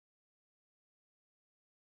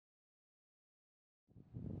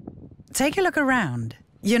Take a look around.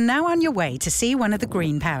 You're now on your way to see one of the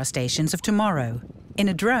green power stations of tomorrow, in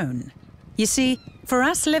a drone. You see, for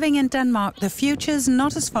us living in Denmark, the future's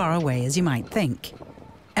not as far away as you might think.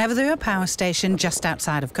 Avedøre Power Station, just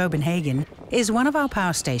outside of Copenhagen, is one of our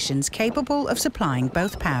power stations capable of supplying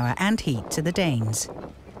both power and heat to the Danes.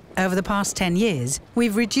 Over the past 10 years,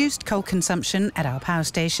 we've reduced coal consumption at our power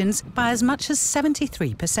stations by as much as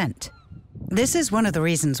 73%. This is one of the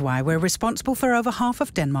reasons why we're responsible for over half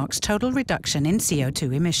of Denmark's total reduction in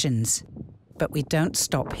CO2 emissions. But we don't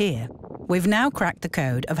stop here. We've now cracked the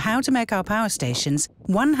code of how to make our power stations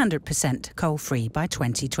 100% coal-free by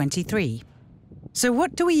 2023. So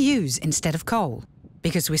what do we use instead of coal?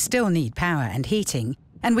 Because we still need power and heating,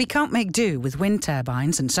 and we can't make do with wind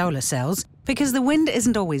turbines and solar cells because the wind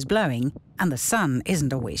isn't always blowing and the sun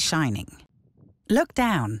isn't always shining. Look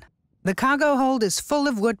down. The cargo hold is full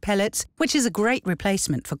of wood pellets, which is a great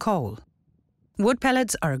replacement for coal. Wood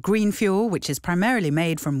pellets are a green fuel which is primarily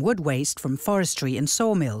made from wood waste from forestry and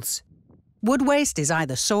sawmills. Wood waste is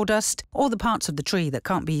either sawdust or the parts of the tree that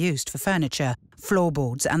can't be used for furniture,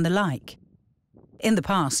 floorboards and the like. In the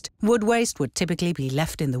past, wood waste would typically be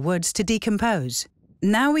left in the woods to decompose.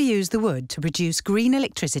 Now we use the wood to produce green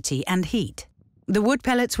electricity and heat. The wood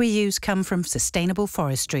pellets we use come from sustainable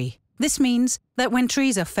forestry. This means that when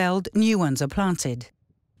trees are felled, new ones are planted.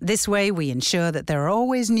 This way we ensure that there are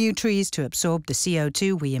always new trees to absorb the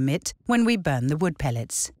CO2 we emit when we burn the wood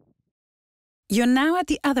pellets. You're now at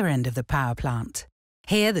the other end of the power plant.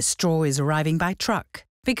 Here the straw is arriving by truck,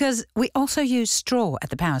 because we also use straw at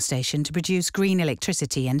the power station to produce green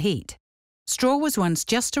electricity and heat. Straw was once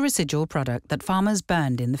just a residual product that farmers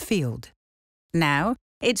burned in the field. Now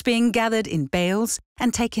it's being gathered in bales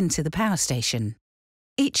and taken to the power station.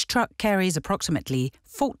 Each truck carries approximately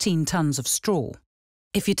 14 tons of straw.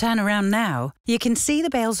 If you turn around now, you can see the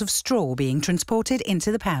bales of straw being transported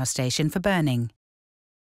into the power station for burning.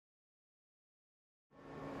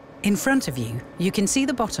 In front of you, you can see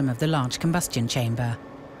the bottom of the large combustion chamber.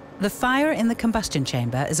 The fire in the combustion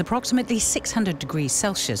chamber is approximately 600 degrees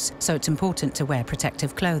Celsius, so it's important to wear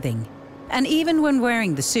protective clothing. And even when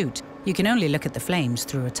wearing the suit, you can only look at the flames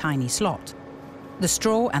through a tiny slot. The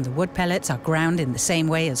straw and the wood pellets are ground in the same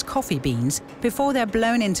way as coffee beans before they're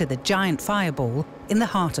blown into the giant fireball in the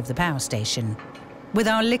heart of the power station. With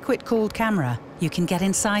our liquid-cooled camera, you can get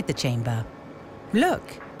inside the chamber. Look!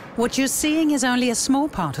 What you're seeing is only a small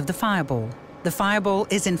part of the fireball. The fireball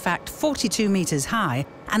is in fact 42 meters high,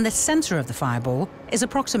 and the center of the fireball is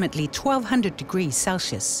approximately 1200 degrees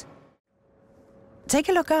Celsius. Take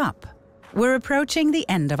a look up. We're approaching the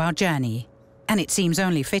end of our journey. And it seems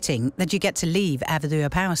only fitting that you get to leave Avedøre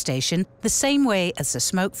Power Station the same way as the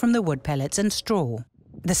smoke from the wood pellets and straw.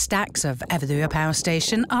 The stacks of Avedøre Power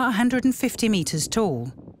Station are 150 meters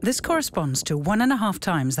tall. This corresponds to 1.5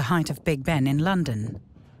 times the height of Big Ben in London.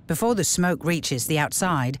 Before the smoke reaches the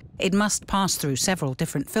outside, it must pass through several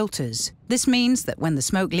different filters. This means that when the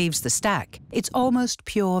smoke leaves the stack, it's almost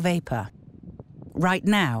pure vapor. Right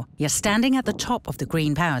now, you're standing at the top of the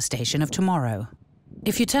green power station of tomorrow.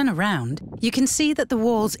 If you turn around, you can see that the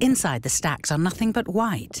walls inside the stacks are nothing but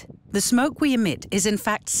white. The smoke we emit is in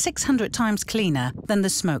fact 600 times cleaner than the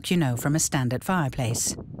smoke you know from a standard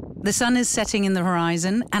fireplace. The sun is setting in the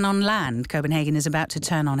horizon, and on land, Copenhagen is about to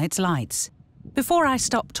turn on its lights. Before I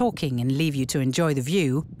stop talking and leave you to enjoy the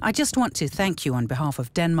view, I just want to thank you on behalf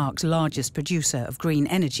of Denmark's largest producer of green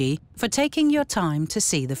energy for taking your time to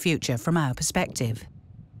see the future from our perspective.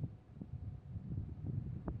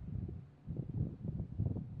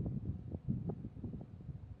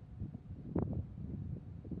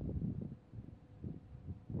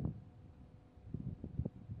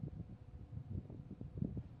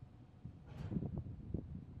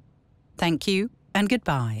 Thank you and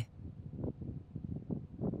goodbye.